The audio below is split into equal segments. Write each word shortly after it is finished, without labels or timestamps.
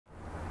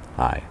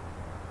Hi,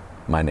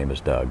 my name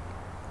is Doug.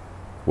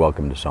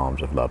 Welcome to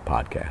Psalms of Love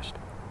podcast.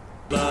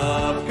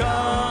 Love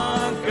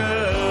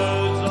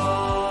conquers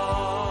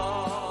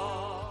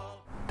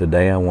all.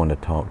 Today I want to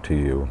talk to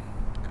you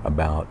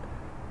about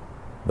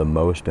the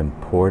most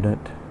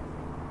important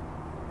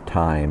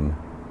time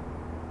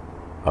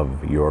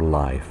of your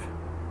life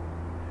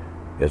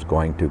is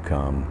going to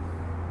come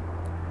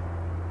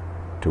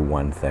to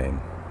one thing: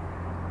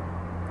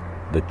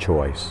 the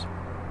choice.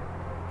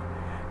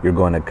 You're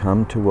going to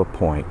come to a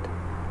point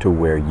to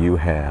where you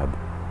have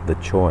the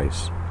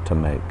choice to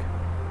make.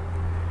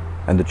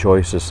 And the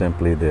choice is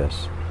simply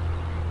this: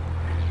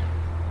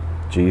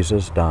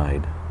 Jesus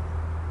died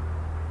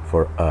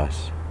for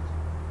us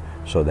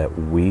so that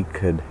we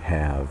could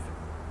have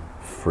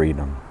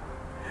freedom,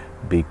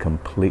 be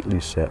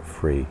completely set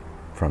free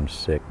from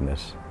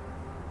sickness,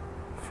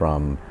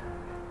 from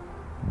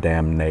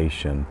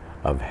damnation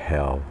of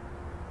hell,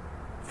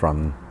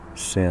 from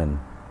sin.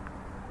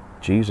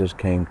 Jesus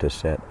came to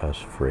set us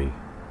free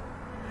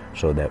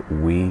so that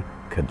we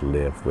could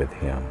live with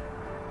Him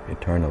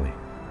eternally.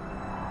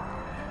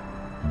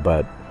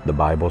 But the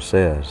Bible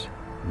says,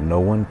 no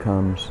one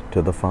comes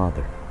to the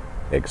Father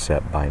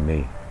except by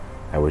me.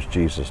 That was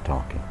Jesus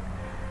talking.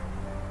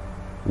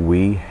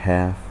 We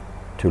have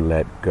to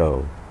let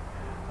go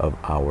of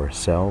our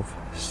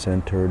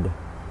self-centered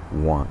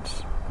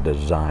wants,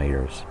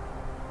 desires,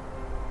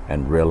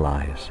 and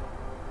realize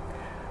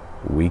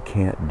we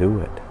can't do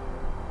it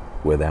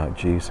without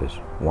Jesus.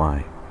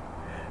 Why?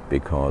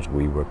 Because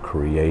we were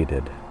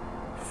created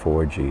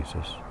for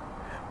Jesus.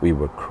 We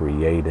were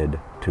created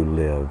to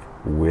live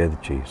with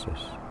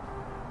Jesus.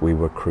 We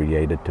were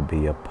created to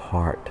be a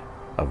part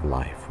of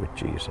life with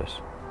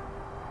Jesus.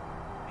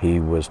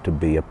 He was to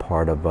be a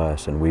part of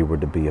us, and we were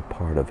to be a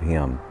part of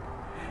Him.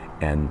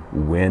 And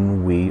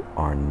when we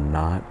are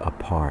not a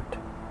part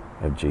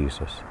of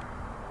Jesus,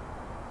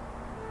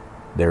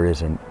 there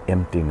is an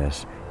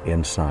emptiness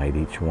inside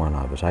each one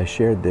of us. I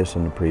shared this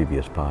in the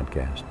previous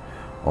podcast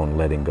on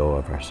letting go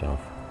of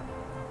ourselves.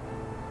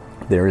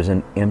 There is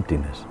an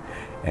emptiness,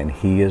 and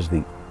He is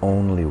the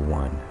only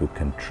one who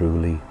can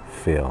truly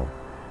fill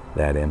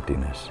that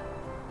emptiness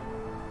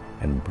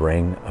and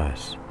bring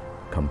us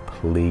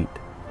complete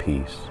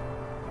peace,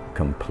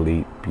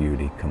 complete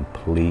beauty,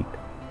 complete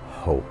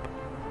hope.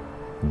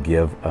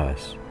 Give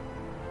us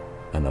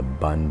an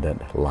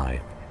abundant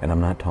life. And I'm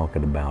not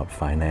talking about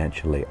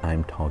financially,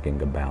 I'm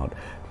talking about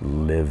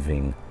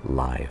living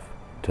life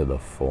to the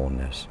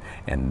fullness.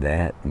 And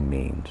that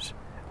means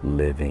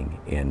living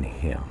in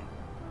Him.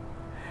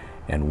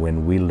 And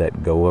when we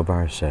let go of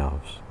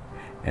ourselves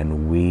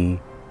and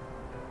we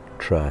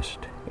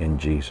trust in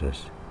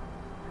Jesus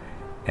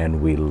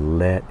and we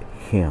let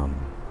Him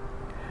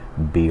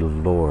be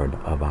Lord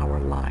of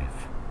our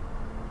life,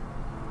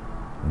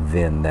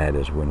 then that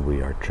is when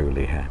we are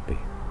truly happy.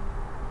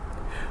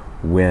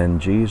 When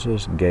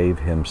Jesus gave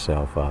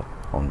Himself up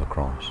on the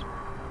cross,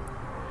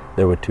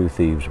 there were two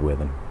thieves with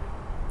Him.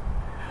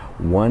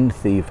 One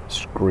thief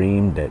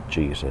screamed at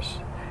Jesus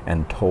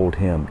and told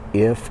Him,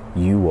 if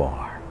you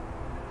are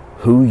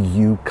who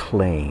you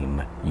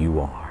claim you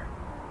are,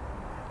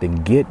 then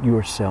get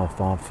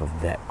yourself off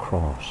of that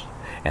cross,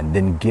 and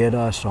then get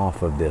us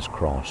off of this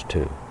cross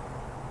too.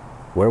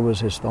 Where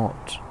was his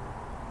thoughts?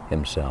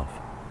 Himself.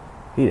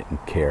 He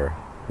didn't care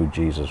who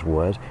Jesus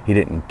was. He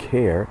didn't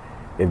care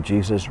if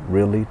Jesus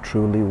really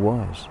truly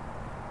was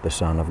the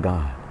Son of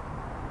God.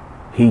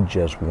 He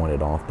just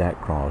wanted off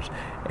that cross,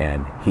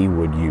 and He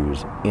would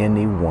use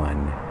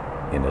anyone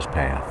in His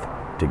path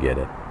to get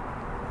it.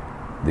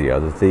 The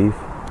other thief,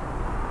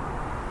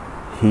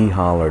 he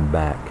hollered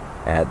back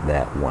at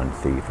that one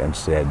thief and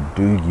said,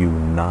 do you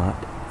not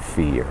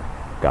fear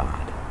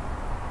God?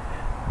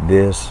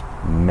 This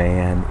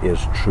man is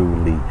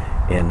truly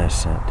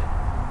innocent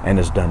and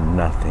has done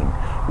nothing.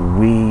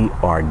 We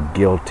are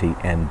guilty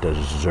and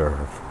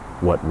deserve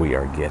what we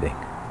are getting.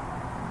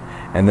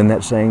 And then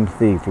that same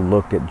thief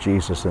looked at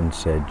Jesus and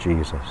said,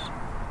 Jesus.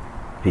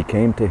 He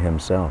came to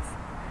himself.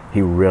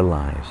 He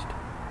realized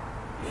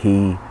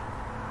he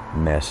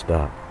messed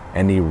up,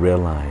 and he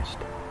realized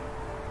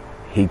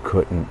he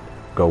couldn't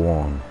go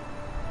on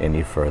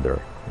any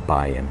further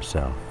by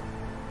himself.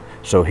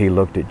 So he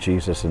looked at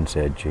Jesus and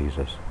said,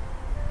 Jesus.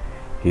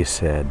 He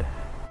said,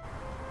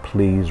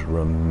 please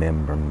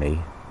remember me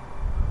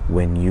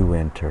when you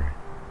enter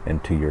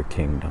into your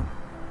kingdom.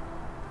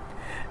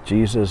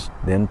 Jesus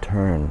then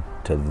turned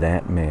to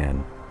that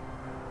man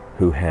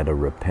who had a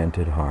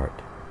repentant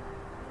heart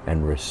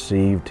and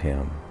received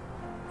Him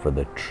for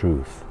the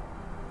truth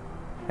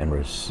and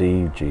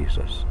received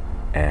Jesus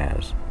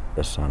as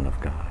the Son of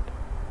God,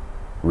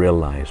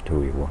 realized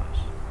who He was.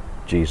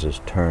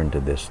 Jesus turned to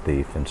this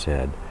thief and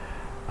said,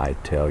 I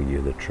tell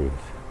you the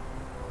truth.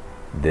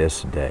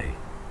 This day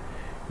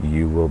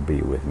you will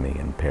be with me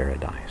in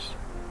paradise.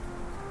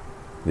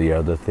 The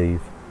other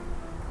thief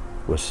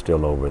was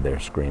still over there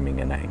screaming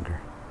in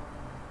anger,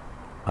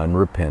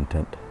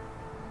 unrepentant,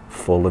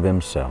 full of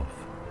himself,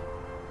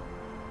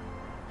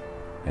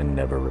 and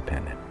never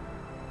repented.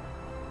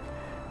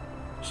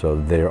 So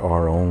there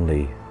are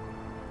only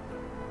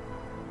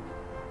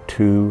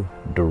two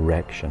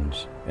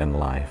directions in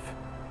life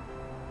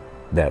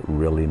that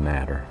really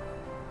matter.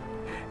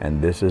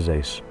 And this is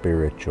a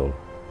spiritual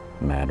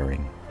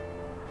mattering,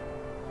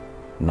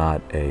 not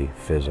a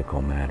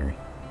physical mattering.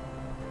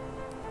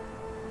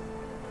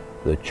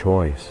 The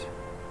choice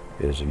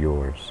is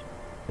yours.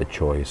 The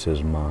choice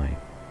is mine.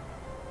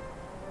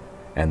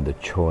 And the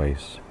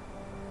choice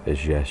is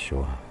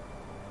Yeshua,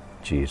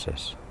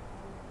 Jesus,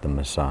 the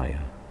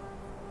Messiah,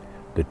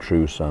 the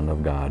true Son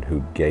of God,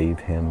 who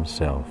gave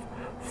himself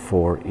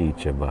for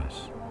each of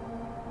us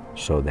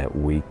so that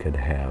we could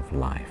have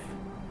life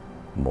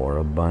more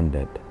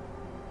abundant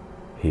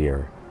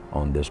here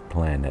on this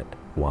planet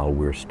while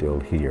we're still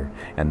here.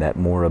 And that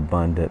more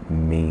abundant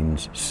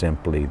means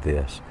simply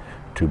this: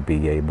 to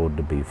be able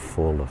to be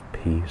full of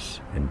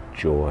peace and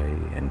joy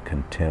and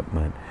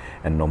contentment,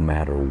 and no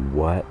matter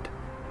what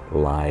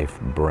life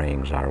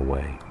brings our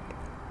way,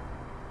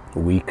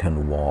 we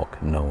can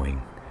walk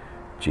knowing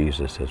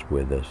Jesus is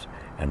with us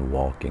and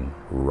walking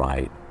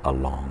right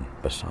along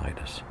beside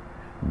us,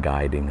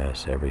 guiding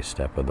us every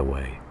step of the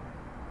way.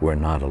 We're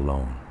not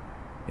alone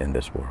in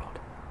this world,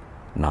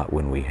 not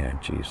when we have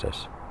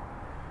Jesus,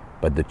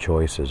 but the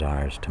choice is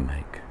ours to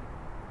make.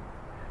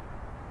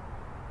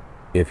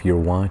 If you're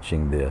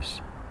watching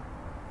this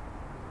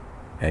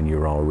and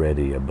you're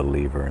already a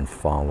believer and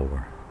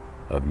follower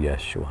of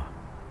Yeshua,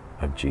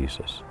 of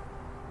Jesus,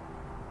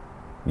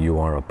 you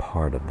are a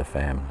part of the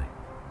family,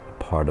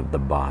 a part of the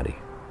body.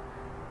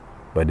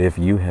 But if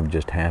you have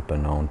just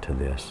happened onto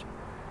this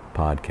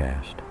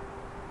podcast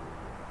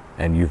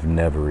and you've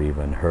never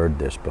even heard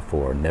this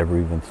before, never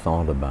even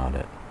thought about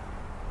it,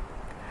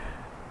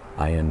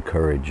 I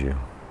encourage you.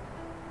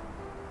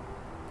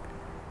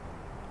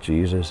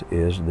 Jesus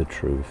is the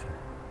truth.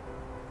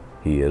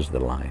 He is the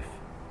life.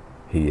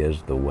 He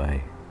is the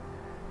way.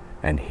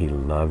 And he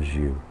loves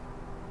you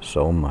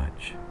so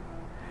much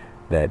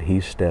that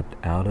he stepped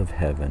out of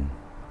heaven,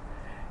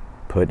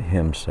 put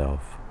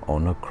himself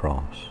on a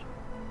cross,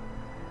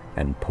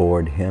 and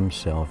poured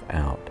himself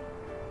out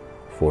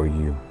for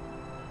you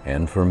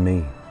and for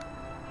me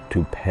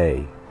to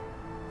pay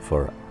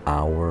for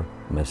our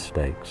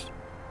mistakes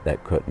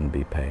that couldn't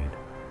be paid.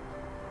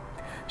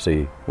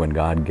 See, when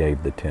God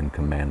gave the 10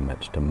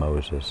 Commandments to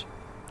Moses,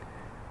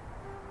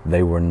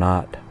 they were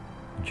not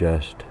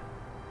just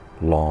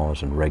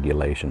laws and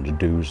regulations,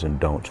 do's and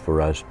don'ts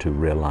for us to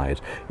realize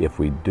if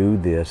we do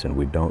this and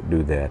we don't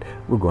do that,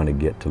 we're going to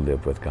get to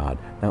live with God.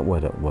 Not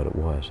what it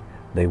was.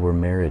 They were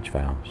marriage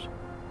vows.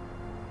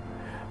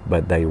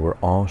 But they were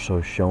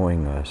also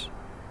showing us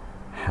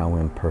how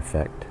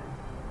imperfect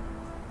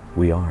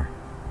we are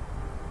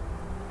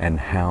and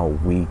how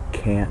we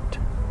can't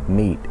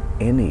meet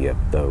any of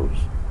those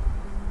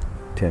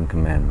 10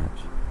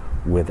 Commandments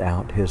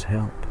without his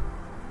help.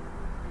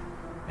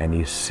 And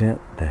he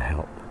sent the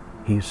help.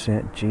 He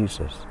sent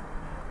Jesus,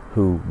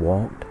 who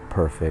walked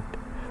perfect,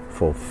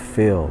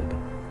 fulfilled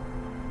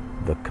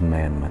the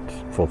commandments,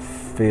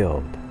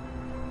 fulfilled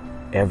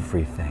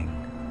everything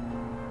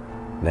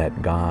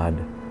that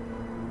God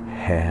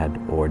had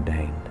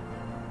ordained.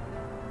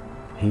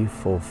 He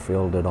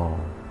fulfilled it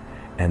all,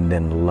 and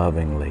then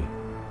lovingly,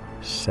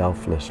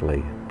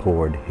 selflessly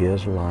poured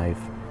his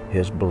life,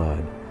 his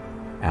blood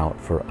out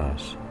for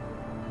us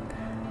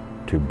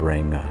to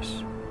bring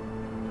us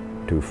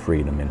to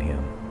freedom in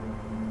him.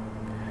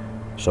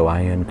 So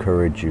I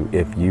encourage you,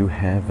 if you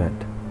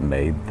haven't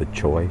made the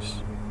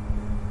choice,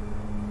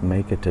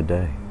 make it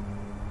today.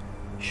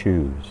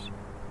 Choose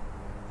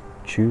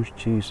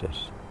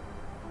Jesus,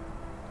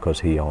 because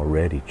he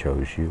already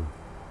chose you.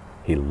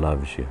 He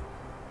loves you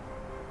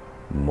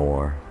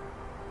more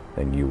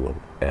than you will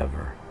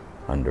ever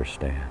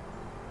understand.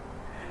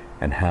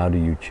 And how do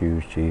you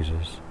choose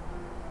Jesus?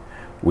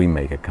 We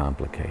make it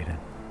complicated.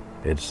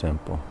 It's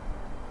simple.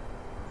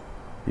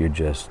 You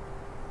just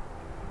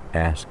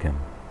ask him,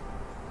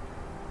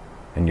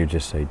 and you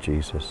just say,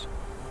 Jesus,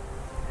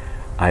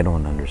 I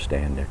don't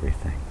understand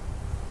everything,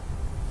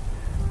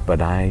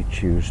 but I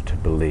choose to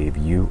believe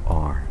you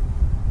are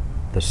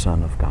the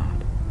Son of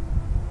God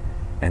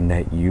and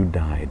that you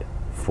died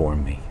for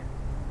me.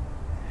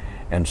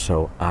 And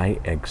so I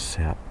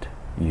accept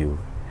you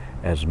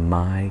as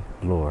my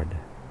Lord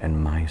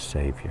and my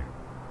Savior.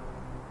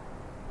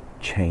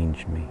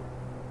 Change me,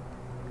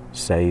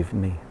 save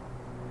me,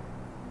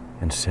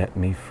 and set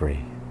me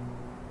free,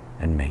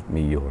 and make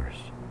me yours.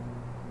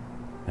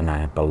 And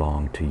I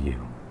belong to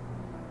you.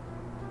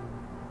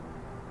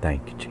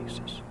 Thank you,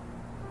 Jesus.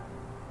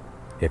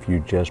 If you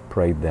just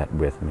prayed that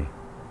with me,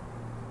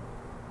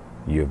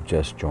 you have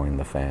just joined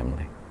the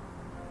family.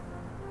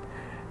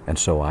 And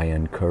so I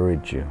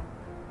encourage you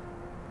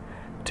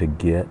to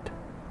get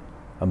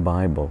a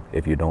Bible,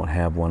 if you don't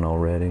have one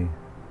already,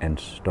 and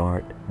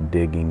start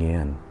digging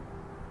in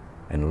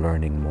and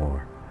learning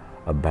more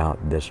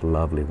about this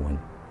lovely one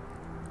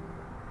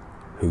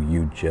who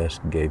you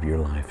just gave your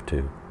life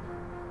to,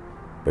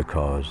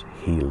 because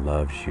he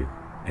loves you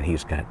and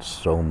he's got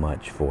so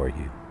much for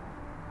you.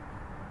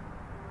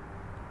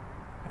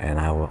 And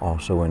I will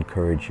also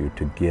encourage you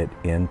to get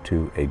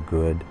into a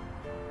good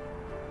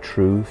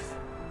truth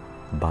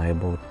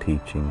Bible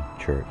teaching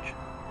church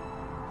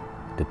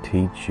to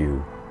teach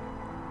you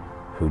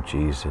who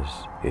Jesus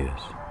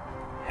is,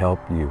 help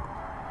you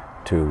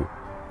to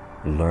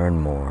learn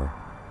more,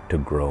 to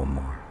grow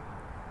more.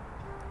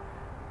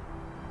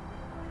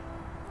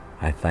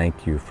 I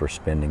thank you for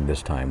spending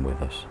this time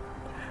with us.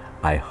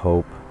 I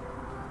hope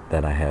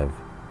that I have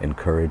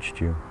encouraged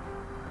you,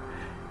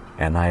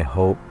 and I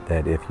hope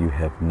that if you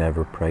have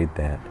never prayed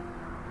that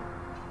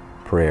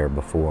prayer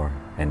before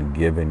and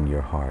given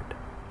your heart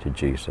to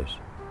Jesus,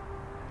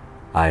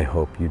 I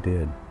hope you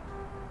did.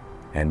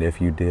 And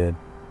if you did,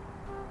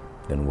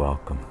 then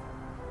welcome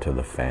to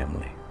the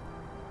family.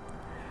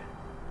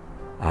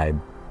 I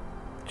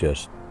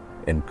just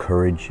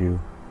encourage you,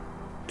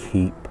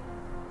 keep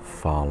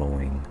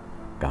following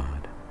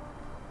God.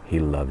 He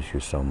loves you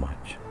so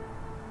much.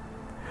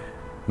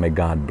 May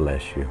God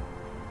bless you.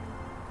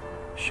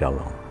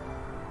 Shalom.